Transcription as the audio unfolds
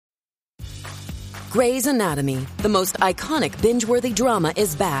Grey's Anatomy, the most iconic binge-worthy drama,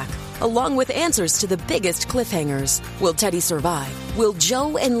 is back, along with answers to the biggest cliffhangers. Will Teddy survive? Will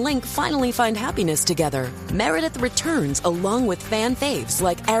Joe and Link finally find happiness together? Meredith returns along with fan faves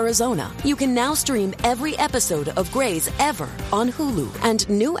like Arizona. You can now stream every episode of Grey's ever on Hulu, and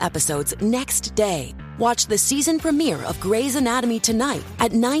new episodes next day. Watch the season premiere of Grey's Anatomy tonight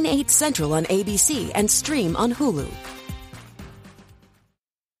at 9/8 Central on ABC and stream on Hulu.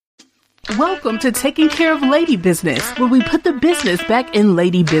 Welcome to Taking Care of Lady Business, where we put the business back in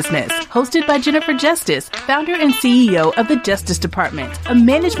lady business. Hosted by Jennifer Justice, founder and CEO of the Justice Department, a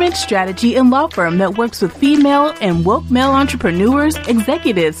management strategy and law firm that works with female and woke male entrepreneurs,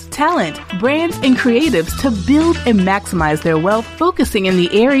 executives, talent, brands, and creatives to build and maximize their wealth, focusing in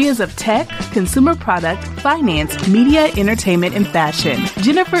the areas of tech, consumer product, finance, media, entertainment, and fashion.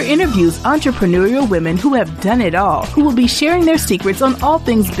 Jennifer interviews entrepreneurial women who have done it all, who will be sharing their secrets on all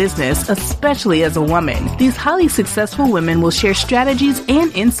things business, especially as a woman. These highly successful women will share strategies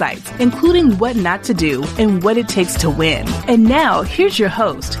and insights, including what not to do and what it takes to win. And now, here's your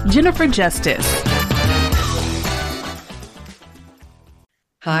host, Jennifer Justice.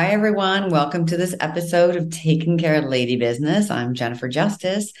 Hi, everyone. Welcome to this episode of Taking Care of Lady Business. I'm Jennifer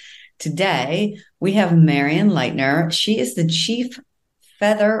Justice. Today, we have Marion Leitner. She is the Chief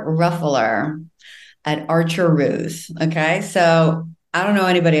Feather Ruffler at Roose. Okay, so I don't know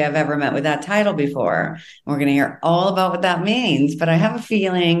anybody I've ever met with that title before. We're going to hear all about what that means, but I have a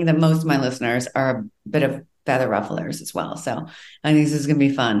feeling that most of my listeners are a bit of feather rufflers as well. So I think this is going to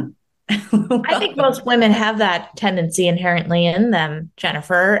be fun. I think most women have that tendency inherently in them,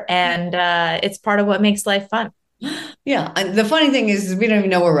 Jennifer, and it's part of what makes life fun. Yeah. And the funny thing is we don't even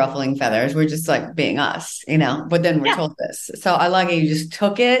know we're ruffling feathers. We're just like being us, but then we're told this. So I like it. You just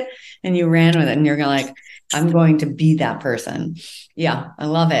took it and you ran with it and you're like, I'm going to be that person. Yeah, I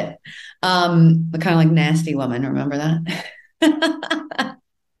love it. The kind of like nasty woman. Remember that?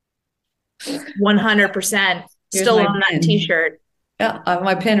 100%. Still on that t-shirt. Yeah, I have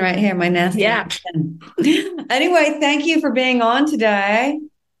my pin right here. My nasty pin. Anyway, thank you for being on today.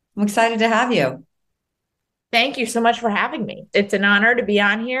 I'm excited to have you. Thank you so much for having me. It's an honor to be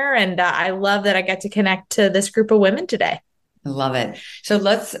on here. And I love that I get to connect to this group of women today. I love it. So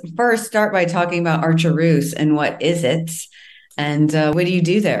let's first start by talking about Roose and what is it? And what do you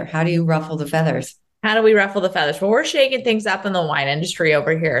do there? How do you ruffle the feathers? How do we ruffle the feathers? Well, we're shaking things up in the wine industry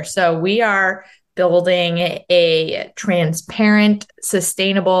over here. So we are building a transparent,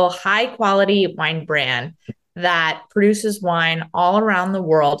 sustainable, high quality wine brand that produces wine all around the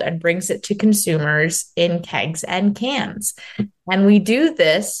world and brings it to consumers in kegs and cans. And we do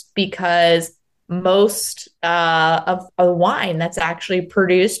this because most of a wine that's actually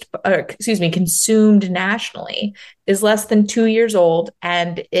consumed nationally is less than 2 years old,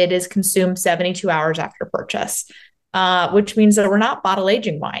 and it is consumed 72 hours after purchase, which means that we're not bottle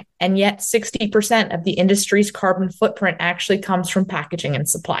aging wine. And yet 60% of the industry's carbon footprint actually comes from packaging and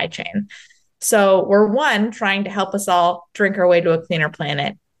supply chain. So we're one, trying to help us all drink our way to a cleaner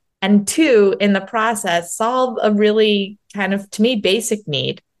planet. And two, in the process, solve a really kind of, to me, basic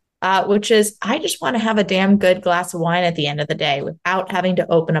need, which is I just want to have a damn good glass of wine at the end of the day without having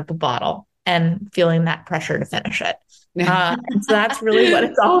to open up a bottle and feeling that pressure to finish it. And so that's really what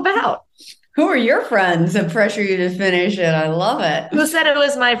it's all about. Who are your friends that pressure you to finish it? I love it. Who said it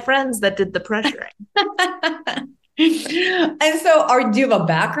was my friends that did the pressuring? And so do you have a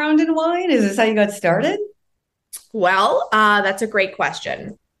background in wine? Is this how you got started? Well, that's a great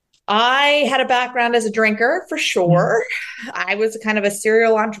question. I had a background as a drinker for sure. I was kind of a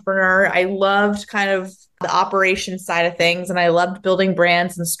serial entrepreneur. I loved kind of the operations side of things, and I loved building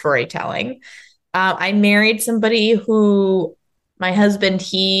brands and storytelling. I married somebody who, my husband,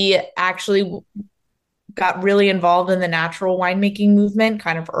 he actually got really involved in the natural winemaking movement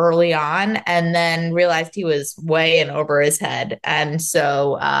kind of early on, and then realized he was way in over his head. And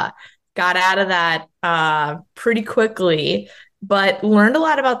so got out of that pretty quickly, but learned a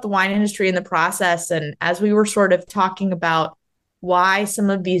lot about the wine industry in the process. And as we were sort of talking about why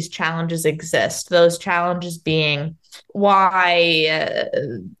some of these challenges exist, those challenges being why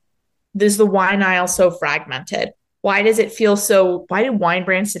is the wine aisle so fragmented? Why do wine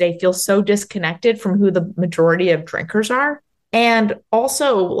brands today feel so disconnected from who the majority of drinkers are? And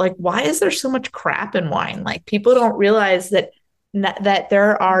also, like, why is there so much crap in wine? Like, people don't realize that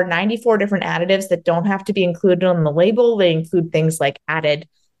there are 94 different additives that don't have to be included on the label. They include things like added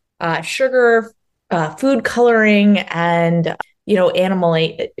sugar, food coloring, and,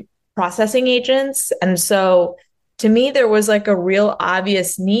 animal processing agents. And so to me, there was like a real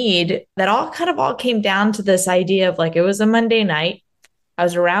obvious need that all came down to this idea of like, it was a Monday night. I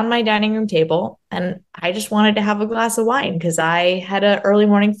was around my dining room table and I just wanted to have a glass of wine because I had an early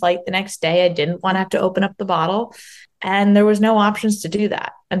morning flight the next day. I didn't want to have to open up the bottle and there was no options to do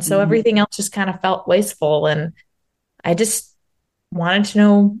that. And so everything else just kind of felt wasteful. And I just wanted to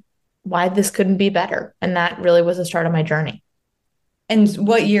know why this couldn't be better. And that really was the start of my journey. And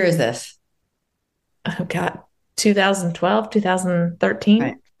what year is this? Oh, God, 2012, 2013.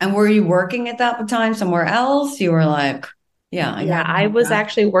 Right. And were you working at that time somewhere else? You were like, I was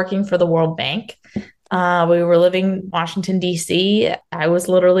actually working for the World Bank. We were living in Washington, D.C. I was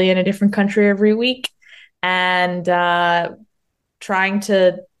literally in a different country every week and trying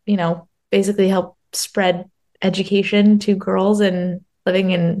to, basically help spread education to girls and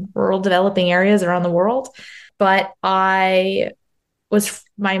living in rural developing areas around the world. But my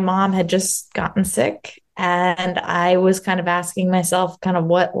mom had just gotten sick and I was kind of asking myself kind of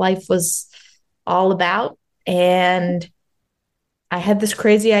what life was all about. And I had this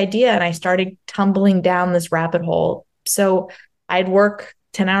crazy idea and I started tumbling down this rabbit hole. So I'd work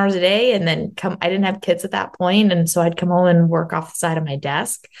 10 hours a day and then I didn't have kids at that point. And so I'd come home and work off the side of my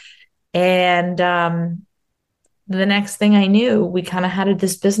desk. And the next thing I knew, we kind of had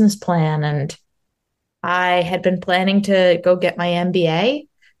this business plan and I had been planning to go get my MBA.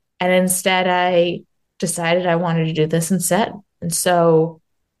 And instead I decided I wanted to do this instead. And so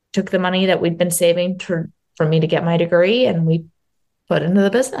took the money that we'd been saving for me to get my degree and we put into the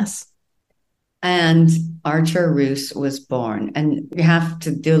business. And Archer Roose was born. And you have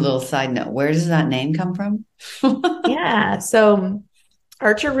to do a little side note. Where does that name come from? Yeah. So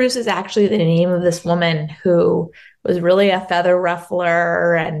Archer Roose is actually the name of this woman who was really a feather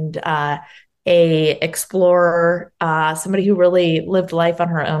ruffler and a explorer, somebody who really lived life on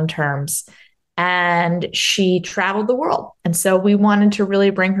her own terms. And she traveled the world. And so we wanted to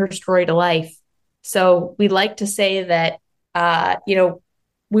really bring her story to life. So we like to say that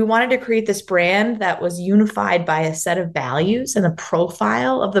we wanted to create this brand that was unified by a set of values and a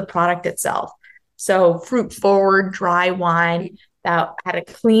profile of the product itself. So fruit forward, dry wine that had a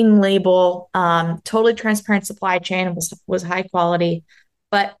clean label, totally transparent supply chain, was high quality,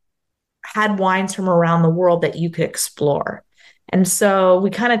 but had wines from around the world that you could explore. And so we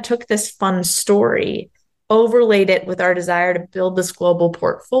kind of took this fun story, overlaid it with our desire to build this global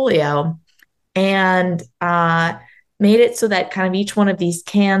portfolio, and made it so that kind of each one of these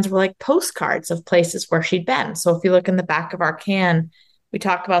cans were like postcards of places where she'd been. So if you look in the back of our can, we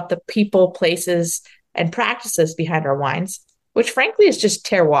talk about the people, places, and practices behind our wines, which frankly is just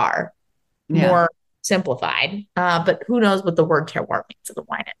terroir, more simplified. But who knows what the word terroir means in the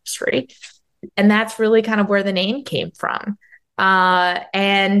wine industry. And that's really kind of where the name came from.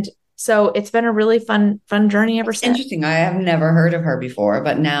 And so it's been a really fun journey ever since. Interesting. I have never heard of her before,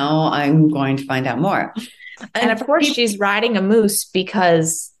 but now I'm going to find out more. And of course, she's riding a moose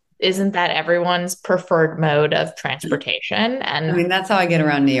because isn't that everyone's preferred mode of transportation? And I mean, that's how I get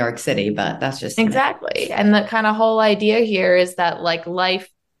around New York City, but that's just exactly. And the kind of whole idea here is that like life,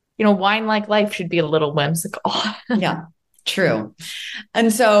 wine like life should be a little whimsical. Yeah, true.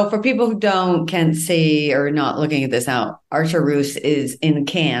 And so for people who can't see or not looking at this out, Archer Roose is in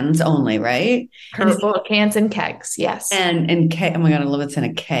cans only, right? Cans and kegs, yes. And keg, oh my God, I love it's in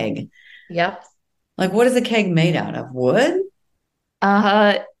a keg. Yep. Like, what is a keg made out of? Wood?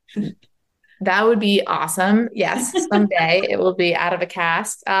 That would be awesome. Yes, someday it will be out of a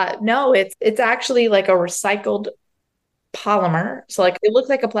cask. No, it's actually like a recycled polymer. So like it looks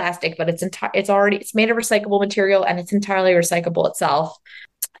like a plastic, but it's made of recyclable material and it's entirely recyclable itself.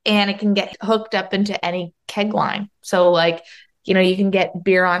 And it can get hooked up into any keg line. So like, you can get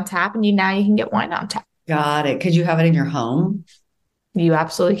beer on tap and now you can get wine on tap. Got it. Could you have it in your home? You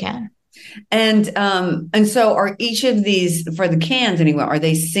absolutely can. And so are each of these, for the cans anyway, are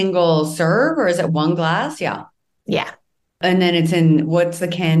they single serve or is it one glass? Yeah. Yeah. And then it's what's the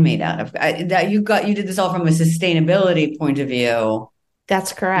can made out of? You did this all from a sustainability point of view.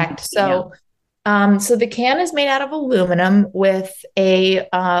 That's correct. So, so the can is made out of aluminum with a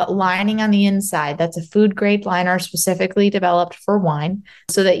lining on the inside. That's a food grade liner specifically developed for wine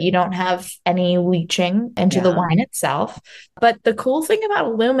so that you don't have any leaching into the wine itself. But the cool thing about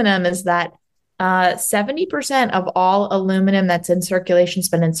aluminum is that 70% of all aluminum that's in circulation has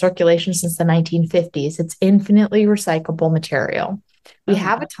been in circulation since the 1950s. It's infinitely recyclable material. We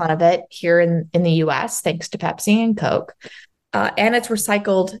have a ton of it here in the US, thanks to Pepsi and Coke. And it's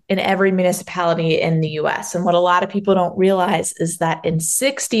recycled in every municipality in the US. And what a lot of people don't realize is that in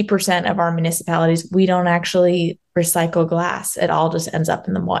 60% of our municipalities, we don't actually recycle glass. It all just ends up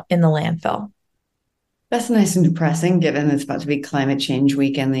in the landfill. That's nice and depressing, given it's about to be climate change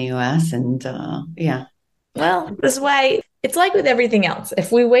week in the US. And Well, this is why it's like with everything else.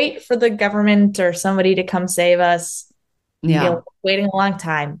 If we wait for the government or somebody to come save us, waiting a long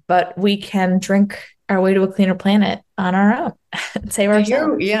time, but we can drink our way to a cleaner planet on our own and save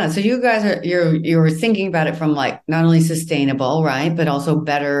ourselves. So you guys you're thinking about it from like not only sustainable, right, but also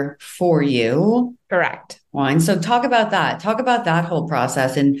better for you. Correct. Wine. So talk about that. Talk about that whole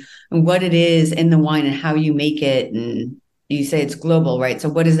process and what it is in the wine and how you make it. And you say it's global, right? So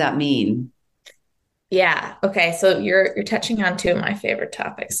what does that mean? Yeah. Okay. So you're touching on two of my favorite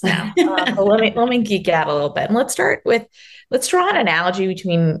topics now. But let me geek out a little bit, and let's draw an analogy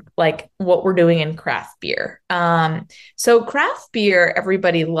between like what we're doing in craft beer. So craft beer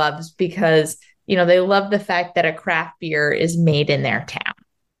everybody loves because they love the fact that a craft beer is made in their town,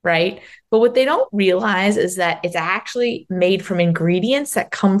 right? But what they don't realize is that it's actually made from ingredients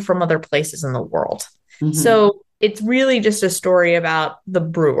that come from other places in the world. Mm-hmm. So it's really just a story about the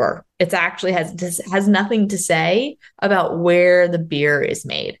brewer. It actually has nothing to say about where the beer is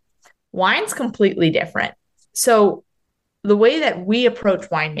made. Wine's completely different. So the way that we approach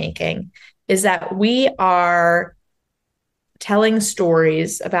winemaking is that we are telling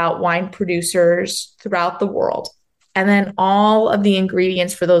stories about wine producers throughout the world. And then all of the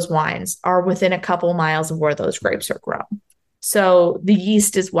ingredients for those wines are within a couple miles of where those grapes are grown. So the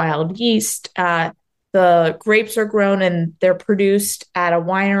yeast is wild yeast. The grapes are grown and they're produced at a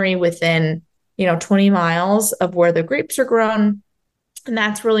winery within, 20 miles of where the grapes are grown. And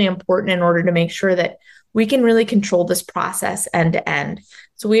that's really important in order to make sure that we can really control this process end to end.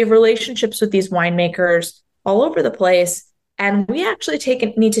 So we have relationships with these winemakers all over the place. And we actually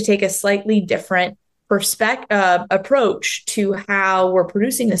need to take a slightly different approach to how we're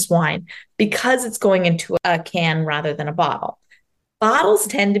producing this wine because it's going into a can rather than a bottle. Bottles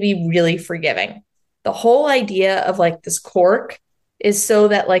tend to be really forgiving. The whole idea of like this cork is so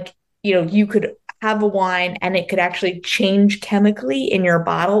that you could have a wine and it could actually change chemically in your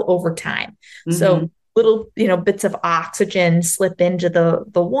bottle over time. Mm-hmm. So little, bits of oxygen slip into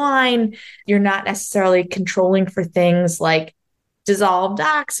the wine. You're not necessarily controlling for things like dissolved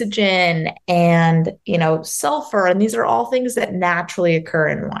oxygen and, sulfur. And these are all things that naturally occur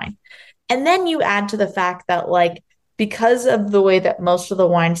in wine. And then you add to the fact that because of the way that most of the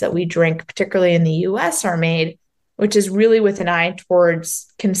wines that we drink, particularly in the US, are made, which is really with an eye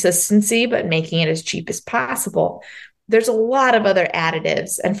towards consistency, but making it as cheap as possible, there's a lot of other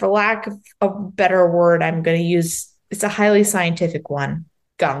additives. And for lack of a better word, I'm going to use, it's a highly scientific one,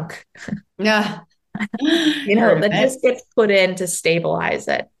 gunk. Yeah. That just gets put in to stabilize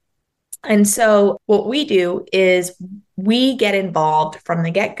it. And so what we do is we get involved from the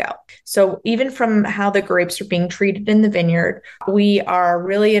get-go. So even from how the grapes are being treated in the vineyard, we are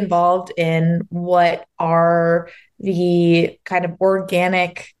really involved in what are the kind of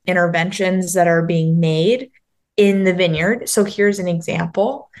organic interventions that are being made in the vineyard. So here's an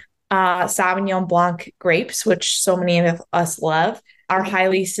example. Sauvignon Blanc grapes, which so many of us love, are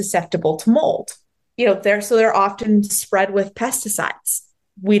highly susceptible to mold. They're often spread with pesticides.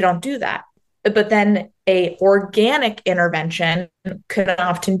 We don't do that. But then a organic intervention could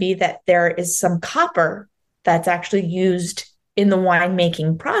often be that there is some copper that's actually used in the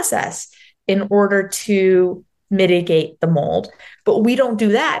winemaking process in order to mitigate the mold. But we don't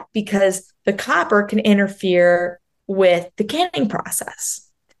do that because the copper can interfere with the canning process.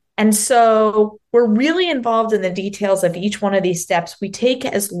 And so we're really involved in the details of each one of these steps. We take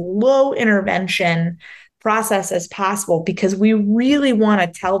as low intervention process as possible because we really want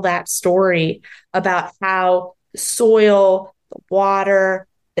to tell that story about how the soil, the water,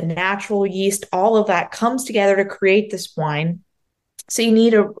 the natural yeast, all of that comes together to create this wine. So you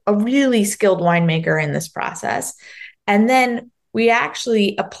need a really skilled winemaker in this process. And then we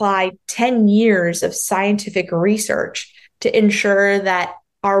actually apply 10 years of scientific research to ensure that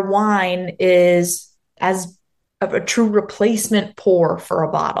our wine is as of a true replacement pour for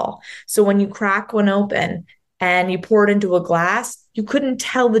a bottle. So when you crack one open and you pour it into a glass, you couldn't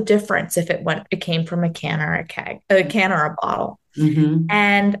tell the difference if it came from a can or a can or a bottle. Mm-hmm.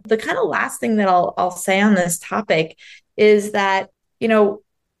 And the kind of last thing that I'll say on this topic is that,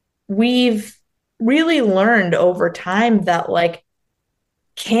 we've really learned over time that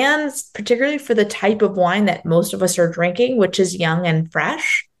cans, particularly for the type of wine that most of us are drinking, which is young and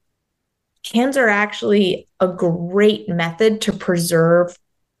fresh, cans are actually a great method to preserve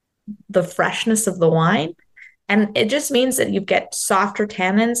the freshness of the wine. And it just means that you get softer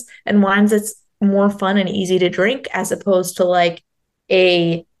tannins and wines that's more fun and easy to drink, as opposed to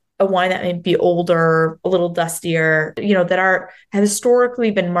a wine that may be older, a little dustier, that have historically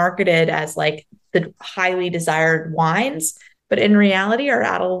been marketed as the highly desired wines, but in reality are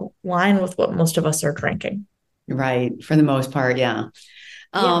out of line with what most of us are drinking. Right. For the most part. Yeah.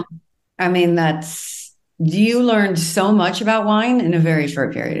 Yeah. Um, I mean, you learned so much about wine in a very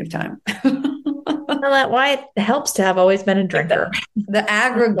short period of time. Well, that's why it helps to have always been a Like drinker.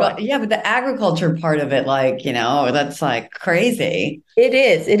 yeah, but the agriculture part of it, like, that's like crazy. It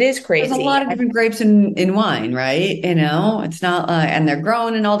is There's a lot crazy. of different grapes in wine, right? It's not, and they're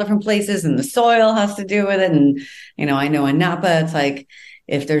grown in all different places, and the soil has to do with it. And, I know in Napa, it's like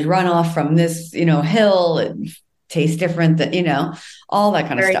if there's runoff from this, hill, it tastes different than, all that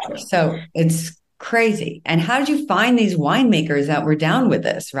kind of Very stuff. true. So it's crazy. And how did you find these winemakers that were down with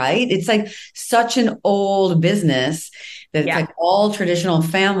this, right? It's like such an old business that it's Yeah. like all traditional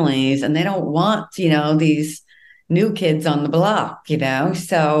families, and they don't want, these new kids on the block,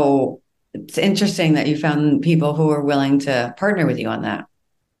 So it's interesting that you found people who are willing to partner with you on that.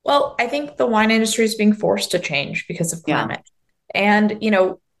 Well, I think the wine industry is being forced to change because of Yeah. climate. And,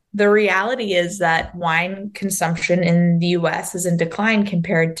 the reality is that wine consumption in the US is in decline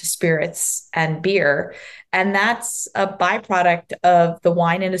compared to spirits and beer. And that's a byproduct of the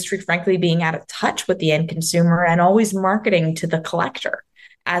wine industry, frankly, being out of touch with the end consumer and always marketing to the collector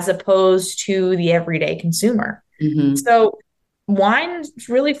as opposed to the everyday consumer. Mm-hmm. So wine's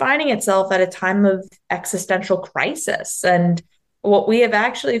really finding itself at a time of existential crisis. And what we have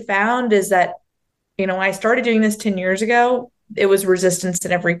actually found is that, I started doing this 10 years ago. It was resistance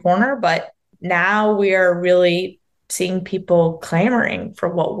in every corner, but now we are really seeing people clamoring for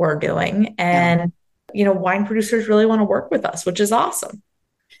what we're doing. And, wine producers really want to work with us, which is awesome.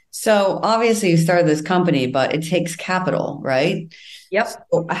 So obviously you started this company, but it takes capital, right? Yep.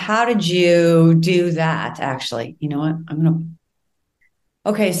 So how did you do that actually? You know what?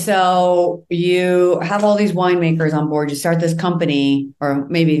 Okay, so you have all these winemakers on board, you start this company, or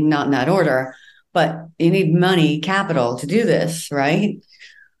maybe not in that order, but you need money, capital to do this, right?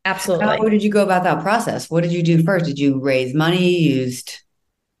 How Absolutely. did you go about that process? What did you do first? Did you raise money?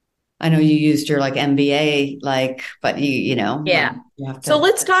 I know you used your like MBA, but Yeah. you have So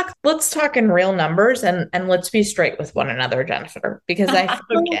to. let's talk in real numbers and let's be straight with one another, Jennifer, because I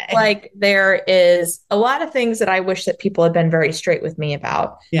feel Okay. like there is a lot of things that I wish that people had been very straight with me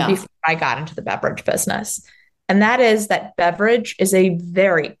about Yeah. before I got into the beverage business. And that is that beverage is a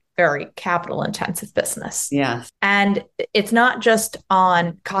very, very capital intensive business. Yes. And it's not just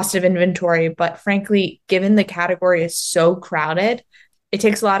on cost of inventory, but frankly, given the category is so crowded, it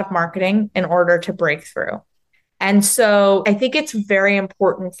takes a lot of marketing in order to break through. And so I think it's very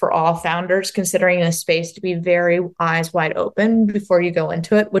important for all founders considering this space to be very eyes wide open before you go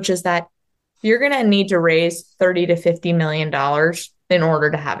into it, which is that you're going to need to raise 30 to $50 million in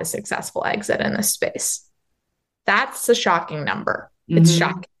order to have a successful exit in this space. That's a shocking number. It's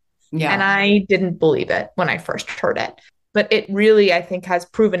shocking. Yeah. And I didn't believe it when I first heard it. But it really, I think, has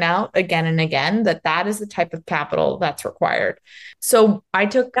proven out again and again that that is the type of capital that's required. So I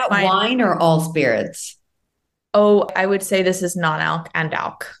took That wine or all spirits? I would say this is non-alc and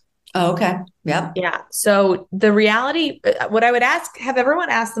alc. Oh, okay. Yep. Yeah. So the reality, what I would have everyone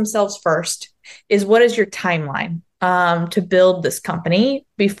ask themselves first is what is your timeline to build this company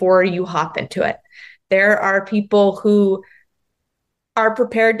before you hop into it? There are people who are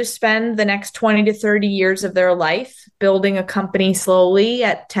prepared to spend the next 20 to 30 years of their life building a company slowly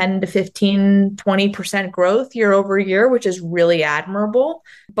at 10 to 15, 20% growth year over year, which is really admirable,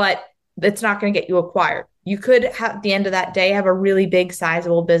 but it's not going to get you acquired. You could have at the end of that day have a really big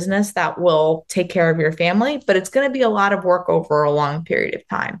sizable business that will take care of your family, but it's going to be a lot of work over a long period of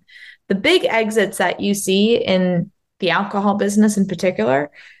time. The big exits that you see in the alcohol business in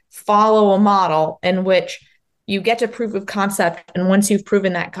particular follow a model in which you get to proof of concept. And once you've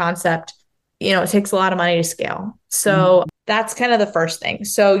proven that concept, it takes a lot of money to scale. So that's kind of the first thing.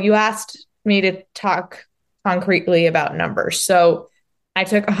 So you asked me to talk concretely about numbers. So I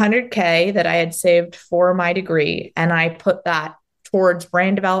took $100K that I had saved for my degree, and I put that towards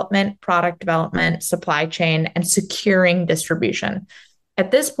brand development, product development, supply chain, and securing distribution.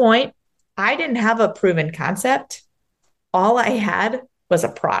 At this point, I didn't have a proven concept. All I had was a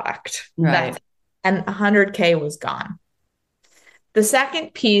product. Right. And 100K was gone. The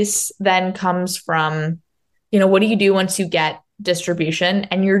second piece then comes from, what do you do once you get distribution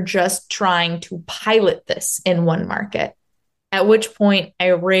and you're just trying to pilot this in one market? At which point I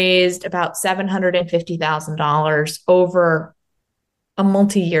raised about $750,000 over a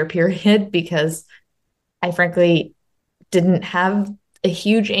multi-year period because I frankly didn't have a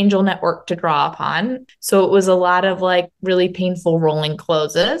huge angel network to draw upon. So it was a lot of really painful rolling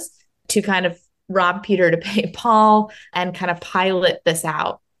closes to kind of rob Peter to pay Paul and kind of pilot this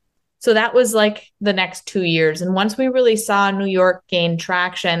out. So that was like the next 2 years. And once we really saw New York gain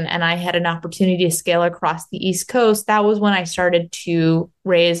traction and I had an opportunity to scale across the East Coast, that was when I started to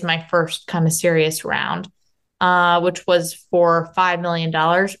raise my first kind of serious round, which was for $5 million.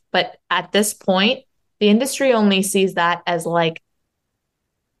 But at this point, the industry only sees that as like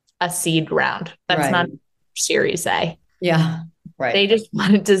a seed round. That's not Series A. Yeah. Right. They just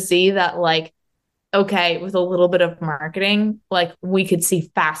wanted to see that, like, okay, with a little bit of marketing, like we could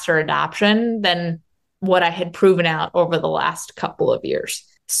see faster adoption than what I had proven out over the last couple of years.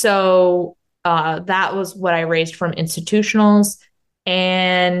 So that was what I raised from institutionals.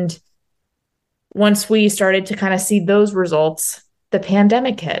 And once we started to kind of see those results, the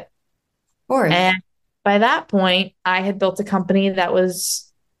pandemic hit. Of course. And by that point, I had built a company that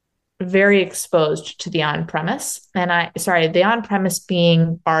was very exposed to the on-premise. The on-premise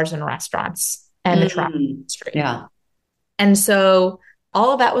being bars and restaurants and the travel industry. Yeah. And so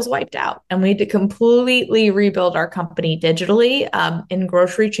all of that was wiped out, and we had to completely rebuild our company digitally in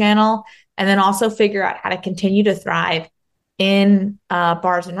grocery channel, and then also figure out how to continue to thrive in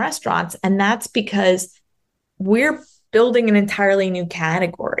bars and restaurants. And that's because we're building an entirely new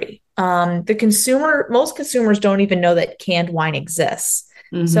category. Most consumers don't even know that canned wine exists.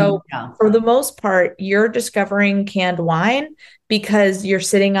 So for the most part, you're discovering canned wine because you're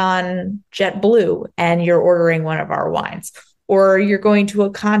sitting on JetBlue and you're ordering one of our wines, or you're going to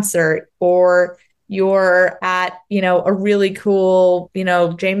a concert, or you're at, a really cool,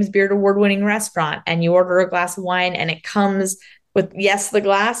 James Beard award-winning restaurant, and you order a glass of wine and it comes with, yes, the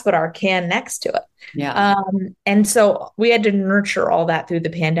glass, but our can next to it. Yeah. And so we had to nurture all that through the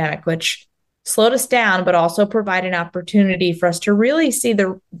pandemic, which slowed us down, but also provide an opportunity for us to really see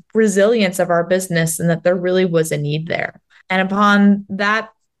the resilience of our business and that there really was a need there. And upon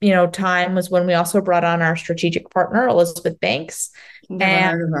that, time was when we also brought on our strategic partner, Elizabeth Banks.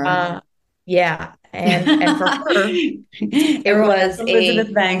 Never heard of her. Yeah. And for her, it was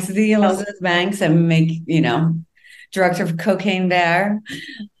Elizabeth Banks, the Elizabeth Banks, and make, director of Cocaine Bear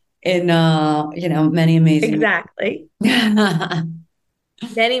in, many amazing. Exactly.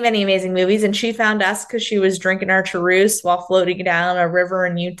 Many, many amazing movies. And she found us because she was drinking our Roose while floating down a river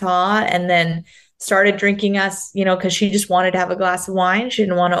in Utah, and then started drinking us, because she just wanted to have a glass of wine. She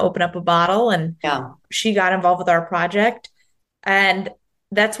didn't want to open up a bottle. And she got involved with our project. And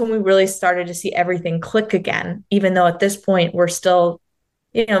that's when we really started to see everything click again, even though at this point we're still,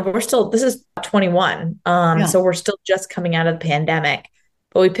 this is 21. So we're still just coming out of the pandemic.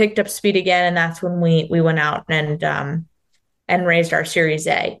 But we picked up speed again. And that's when we went out and raised our Series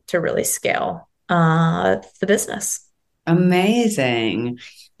A to really scale the business. Amazing.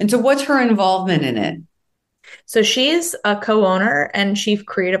 And so what's her involvement in it? So she's a co-owner and chief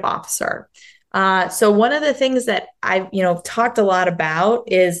creative officer. So one of the things that I've, talked a lot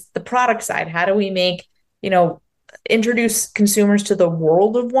about is the product side. How do we make, introduce consumers to the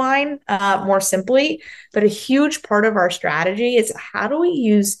world of wine more simply? But a huge part of our strategy is how do we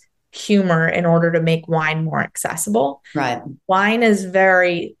use humor in order to make wine more accessible? Right. Wine is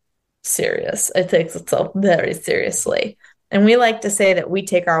very serious. It takes itself very seriously. And we like to say that we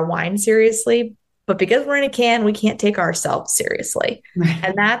take our wine seriously, but because we're in a can, we can't take ourselves seriously. Right.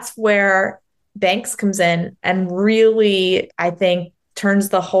 And that's where Banks comes in and really, I think, turns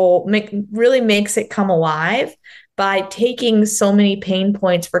really makes it come alive by taking so many pain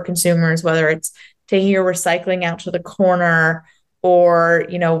points for consumers, whether it's taking your recycling out to the corner, or,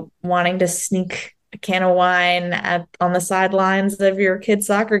 wanting to sneak a can of wine on the sidelines of your kid's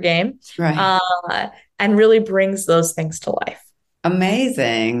soccer game, right. And really brings those things to life.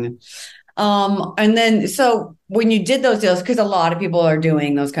 Amazing. And then, so when you did those deals, because a lot of people are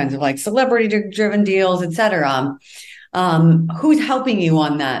doing those kinds of like celebrity driven deals, et cetera, who's helping you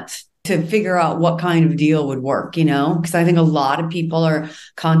on that to figure out what kind of deal would work, because I think a lot of people are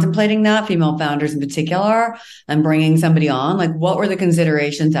contemplating that, female founders in particular, and bringing somebody on. Like, what were the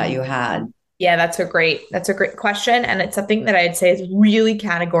considerations that you had? Yeah, that's a great question. And it's something that I'd say is really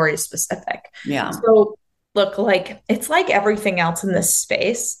category specific. Yeah. So look, it's like everything else in this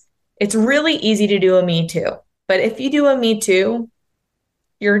space. It's really easy to do a Me Too, but if you do a Me Too,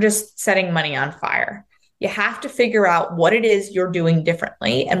 you're just setting money on fire. You have to figure out what it is you're doing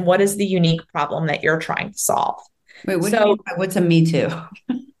differently and what is the unique problem that you're trying to solve. Wait, what's a Me Too?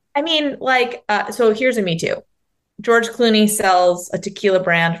 I mean, so here's a Me Too. George Clooney sells a tequila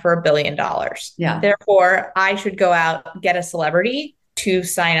brand for $1 billion. Yeah. Therefore, I should go out, get a celebrity to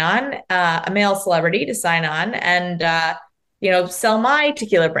sign on, a male celebrity to sign on, and sell my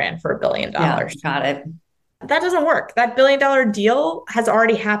tequila brand for $1 billion. Yeah, got it. that doesn't work. That $1 billion deal has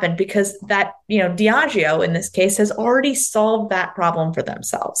already happened because that, Diageo in this case has already solved that problem for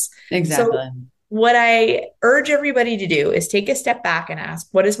themselves. Exactly. So what I urge everybody to do is take a step back and ask,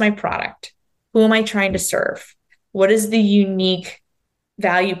 what is my product? Who am I trying to serve? What is the unique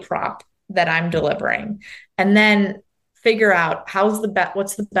value prop that I'm delivering? And then figure out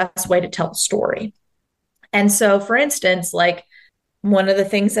what's the best way to tell the story. And so, for instance, like one of the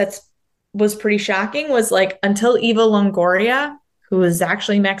things was pretty shocking was like until Eva Longoria, who is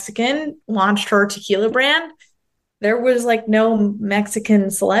actually Mexican, launched her tequila brand, there was like no Mexican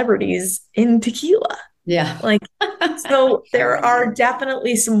celebrities in tequila. Yeah. Like, so there are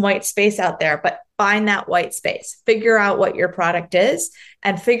definitely some white space out there, but find that white space, figure out what your product is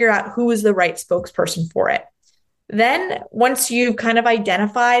and figure out who is the right spokesperson for it. Then once you've kind of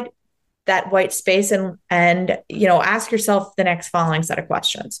identified that white space and ask yourself the next following set of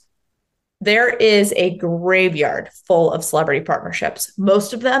questions. There is a graveyard full of celebrity partnerships.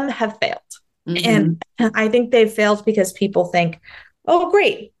 Most of them have failed. Mm-hmm. And I think they've failed because people think, oh,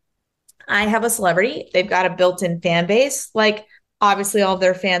 great, I have a celebrity. They've got a built-in fan base. Like, obviously, all of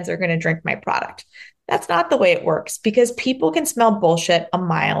their fans are going to drink my product. That's not the way it works because people can smell bullshit a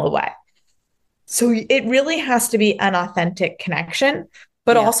mile away. So it really has to be an authentic connection,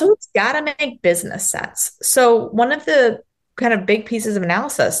 but also it's got to make business sense. So one of the kind of big pieces of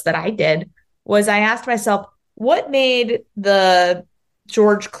analysis that I did was I asked myself, what made the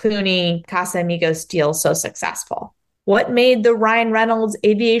George Clooney Casamigos deal so successful? What made the Ryan Reynolds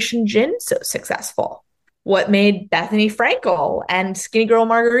Aviation Gin so successful? What made Bethany Frankel and Skinny Girl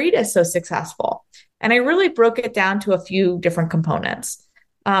Margarita so successful? And I really broke it down to a few different components.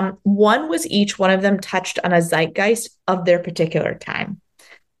 One was each one of them touched on a zeitgeist of their particular time.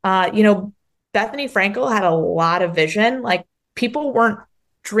 Bethany Frankel had a lot of vision. Like people weren't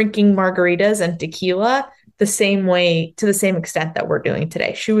drinking margaritas and tequila the same way to the same extent that we're doing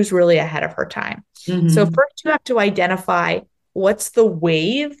today. She was really ahead of her time. Mm-hmm. So first you have to identify what's the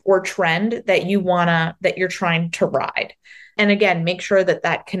wave or trend that you're trying to ride. And again, make sure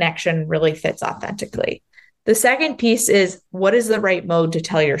that connection really fits authentically. The second piece is what is the right mode to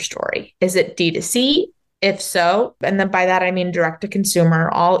tell your story? Is it D2C? If so, and then by that, I mean direct to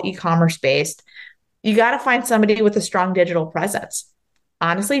consumer, all e-commerce based, you got to find somebody with a strong digital presence.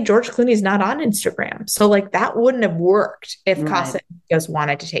 Honestly, George Clooney's not on Instagram. So like that wouldn't have worked if Casamigos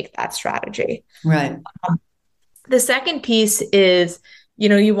wanted to take that strategy. Right. The second piece is,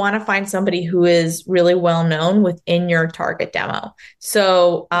 you want to find somebody who is really well known within your target demo.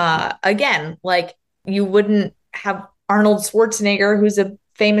 So again, like you wouldn't have Arnold Schwarzenegger, who's a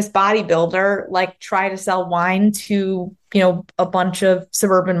famous bodybuilder, like try to sell wine to, a bunch of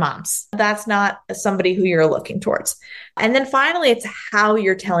suburban moms. That's not somebody who you're looking towards. And then finally, it's how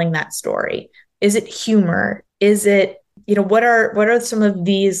you're telling that story. Is it humor? Is it, what are some of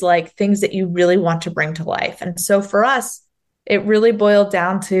these like things that you really want to bring to life? And so for us, it really boiled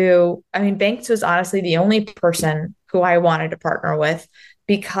down to, Banks was honestly the only person who I wanted to partner with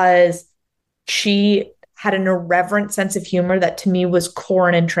because she had an irreverent sense of humor that to me was core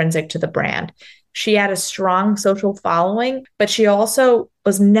and intrinsic to the brand. She had a strong social following, but she also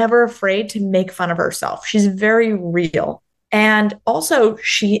was never afraid to make fun of herself. She's very real. And also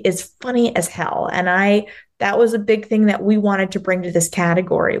she is funny as hell. And that was a big thing that we wanted to bring to this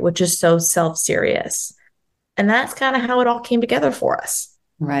category, which is so self-serious. And that's kind of how it all came together for us.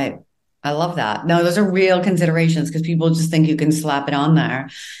 Right. I love that. No, those are real considerations because people just think you can slap it on there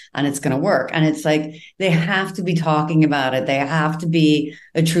and it's going to work. And it's like, they have to be talking about it. They have to be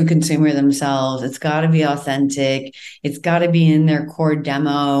a true consumer themselves. It's got to be authentic. It's got to be in their core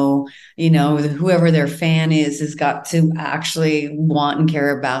demo. Whoever their fan is has got to actually want and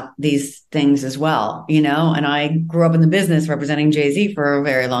care about these things as well, and I grew up in the business representing Jay-Z for a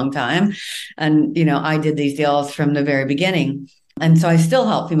very long time. And, I did these deals from the very beginning. And so I still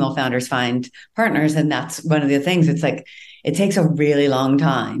help female founders find partners. And that's one of the things. It's like, it takes a really long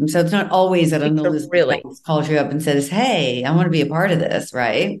time. So it's not always that an Elizabeth calls you up and says, hey, I want to be a part of this,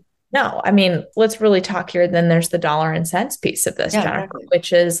 right? No, let's really talk here. Then there's the dollar and cents piece of this, Jennifer, exactly.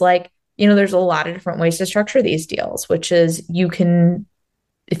 Which is like, there's a lot of different ways to structure these deals, which is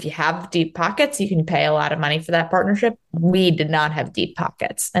if you have deep pockets, you can pay a lot of money for that partnership. We did not have deep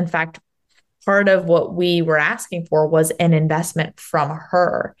pockets. In fact, part of what we were asking for was an investment from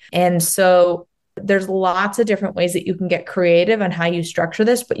her. And so there's lots of different ways that you can get creative on how you structure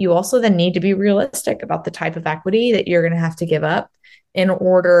this, but you also then need to be realistic about the type of equity that you're going to have to give up in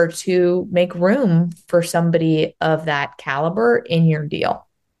order to make room for somebody of that caliber in your deal.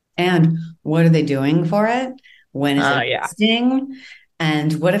 And what are they doing for it? When is it investing?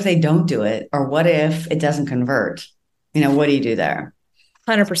 And what if they don't do it? Or what if it doesn't convert? What do you do there?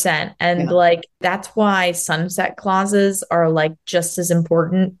 100%. And Yeah. like, that's why sunset clauses are like just as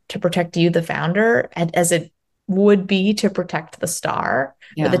important to protect you, the founder, as it would be to protect the star or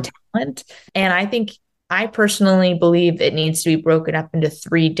Yeah. the talent. And I personally believe it needs to be broken up into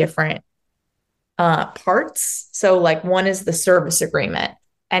three different parts. So like one is the service agreement,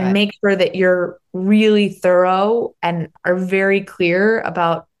 and Right. make sure that you're really thorough and are very clear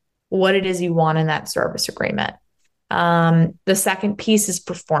about what it is you want in that service agreement. The second piece is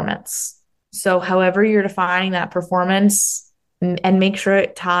performance. So however you're defining that performance, and make sure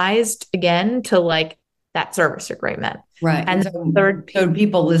it ties again to like that service agreement. Right. And so, third piece, so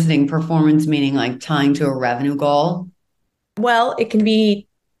people listening, performance meaning like tying to a revenue goal. well, it can be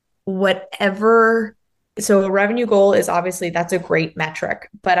whatever. So a revenue goal is obviously that's a great metric,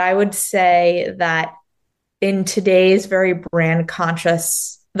 but I would say that in today's very brand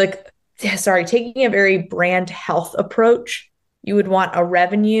conscious, taking a very brand health approach, you would want a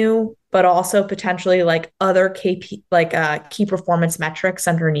revenue, but also potentially like other key performance metrics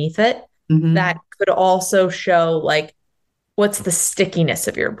underneath it that could also show like what's the stickiness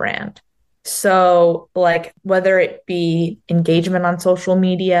of your brand. So like whether it be engagement on social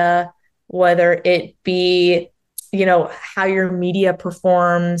media, whether it be, how your media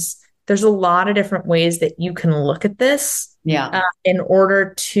performs, there's a lot of different ways that you can look at this in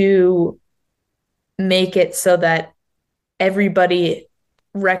order to make it so that everybody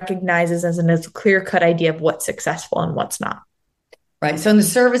recognizes as a clear-cut idea of what's successful and what's not. Right. So in the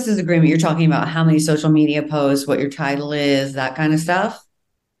services agreement, you're talking about how many social media posts, what your title is, that kind of stuff.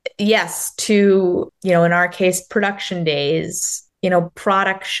 Yes, to, in our case, production days,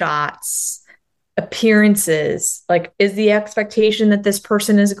 product shots, appearances. Like, is the expectation that this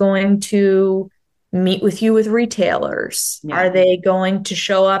person is going to meet with you with retailers? Yeah. Are they going to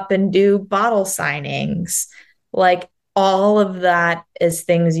show up and do bottle signings? Like, all of that is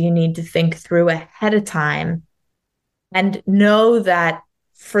things you need to think through ahead of time and know that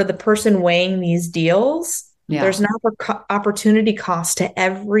for the person weighing these deals, there's an opportunity cost to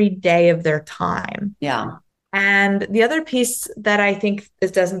every day of their time. Yeah. And the other piece that I think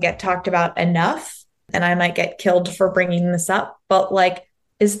this doesn't get talked about enough, and I might get killed for bringing this up, but like,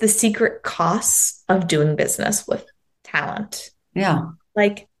 is the secret costs of doing business with talent. Yeah.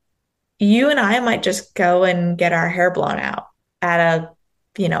 Like, you and I might just go and get our hair blown out at a,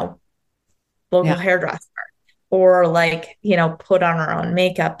 local hairdresser, or like, put on our own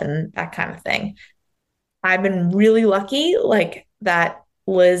makeup and that kind of thing. I've been really lucky, like that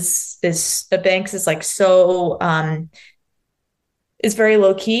Liz Banks is like so is very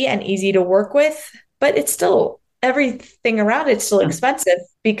low key and easy to work with, but it's still everything around it's still expensive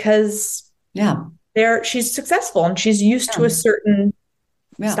because she's successful and she's used to a certain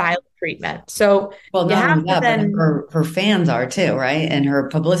style of treatment. So well, not only that, but her fans are too, right? And her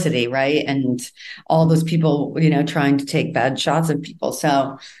publicity, right? And all those people, trying to take bad shots of people.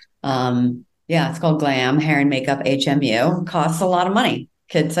 So it's called glam hair and makeup HMU. Costs a lot of money.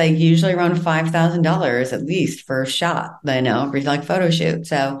 It's like usually around $5,000 at least for a shot, for like photo shoot.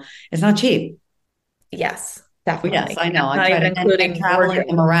 So it's not cheap. Yes, definitely. Yes, I know. I try to including traveling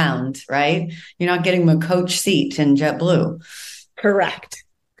them around, right? You're not getting them a coach seat in JetBlue. Correct.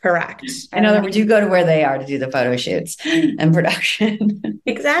 In other words, you go to where they are to do the photo shoots and production.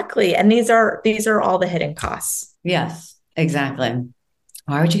 Exactly. And these are all the hidden costs. Yes, exactly.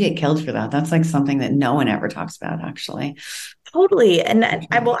 Why would you get killed for that? That's like something that no one ever talks about, actually. Totally. And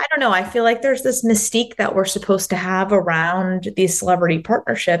I don't know. I feel like there's this mystique that we're supposed to have around these celebrity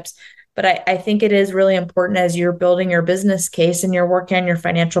partnerships. But I think it is really important as you're building your business case and you're working on your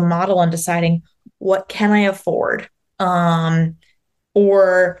financial model and deciding what can I afford?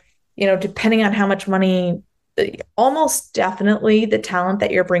 Or, depending on how much money, almost definitely the talent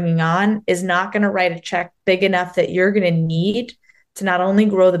that you're bringing on is not going to write a check big enough that you're going to need to not only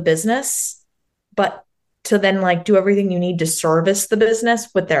grow the business, but to then like do everything you need to service the business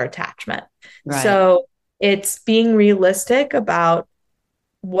with their attachment. Right. So it's being realistic about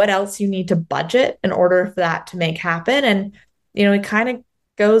what else you need to budget in order for that to make happen. And, it kind of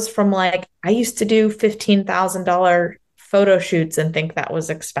goes from like, I used to do $15,000 photo shoots and think that was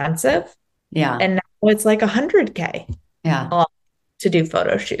expensive. Yeah. And now it's like $100K to do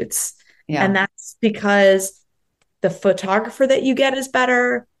photo shoots. Yeah. And that's because the photographer that you get is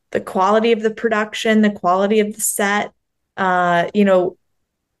better, the quality of the production, the quality of the set, to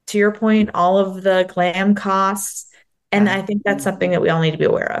your point, all of the glam costs. And I think that's something that we all need to be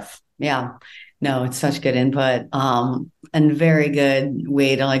aware of. Yeah. No, it's such good input. And very good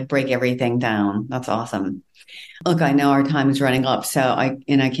way to like break everything down. That's awesome. Look, I know our time is running up, so I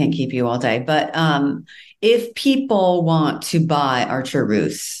can't keep you all day. But if people want to buy Archer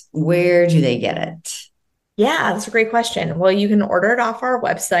Roose, where do they get it? Yeah, that's a great question. Well, you can order it off our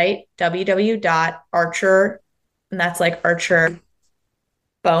website, www.archer, and that's like Archer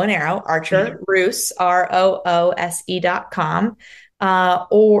bow and arrow, Archer Roose, ROOSE.com.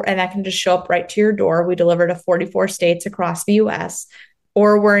 And that can just show up right to your door. We deliver to 44 states across the US.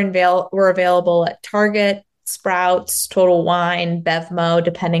 Or we're available at Target, Sprouts, Total Wine, Bevmo,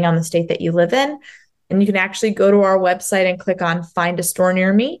 depending on the state that you live in. And you can actually go to our website and click on Find a Store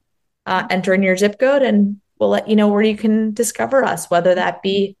Near Me, enter in your zip code, and we'll let you know where you can discover us, whether that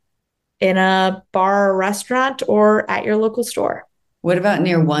be in a bar or restaurant or at your local store. What about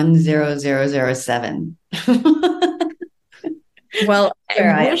near 10007? Well,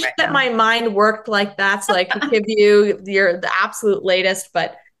 I wish that my mind worked like that so I could give you the absolute latest,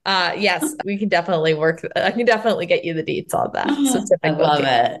 but yes, we can definitely work. I can definitely get you the deets on that. I love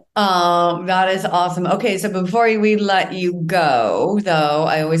it. That is awesome. Okay, so before we let you go, though,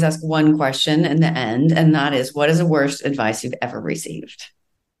 I always ask one question in the end, and that is, what is the worst advice you've ever received?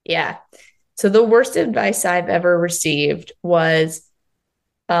 Yeah. So the worst advice I've ever received was,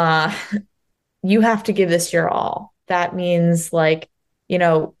 you have to give this your all. That means like,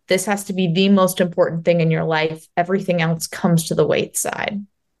 this has to be the most important thing in your life. Everything else comes to the wayside.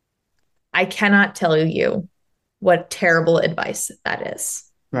 I cannot tell you what terrible advice that is.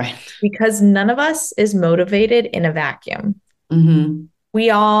 Right. Because none of us is motivated in a vacuum. Mm-hmm. We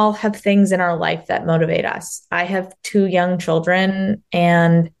all have things in our life that motivate us. I have 2 young children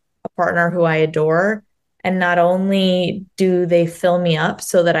and a partner who I adore. And not only do they fill me up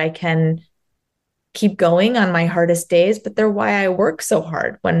so that I can keep going on my hardest days, but they're why I work so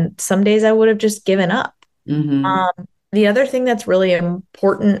hard when some days I would have just given up. Mm-hmm. The other thing that's really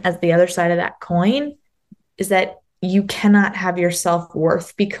important as the other side of that coin is that you cannot have your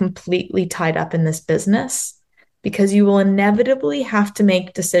self-worth be completely tied up in this business, because you will inevitably have to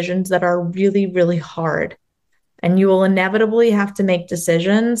make decisions that are really, really hard. And you will inevitably have to make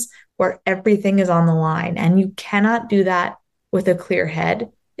decisions where everything is on the line. And you cannot do that with a clear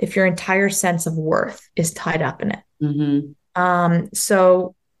head if your entire sense of worth is tied up in it. Mm-hmm.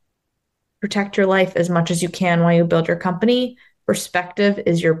 So protect your life as much as you can while you build your company. Perspective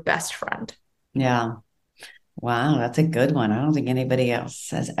is your best friend. Yeah. Wow, that's a good one. I don't think anybody else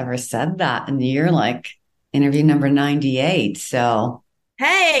has ever said that. And you're like interview number 98. So,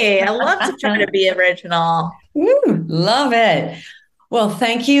 hey, I love to try to be original. Woo, love it. Well,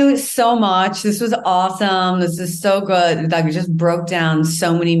 thank you so much. This was awesome. This is so good. Like, we just broke down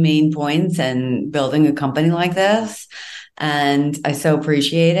so many main points in building a company like this. And I so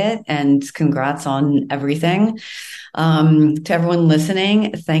appreciate it. And congrats on everything. To everyone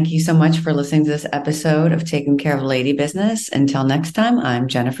listening, thank you so much for listening to this episode of Taking Care of Lady Business. Until next time, I'm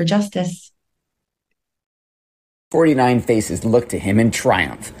Jennifer Justice. 49 faces looked to him in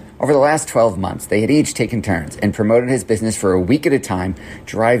triumph. Over the last 12 months, they had each taken turns and promoted his business for a week at a time,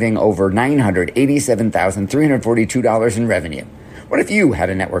 driving over $987,342 in revenue. What if you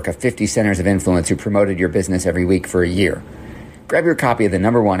had a network of 50 centers of influence who promoted your business every week for a year? Grab your copy of the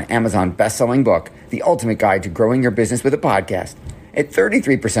 #1 Amazon best-selling book, The Ultimate Guide to Growing Your Business with a Podcast, at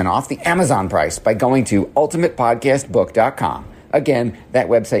 33% off the Amazon price by going to ultimatepodcastbook.com. Again, that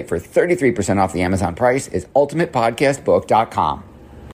website for 33% off the Amazon price is ultimatepodcastbook.com.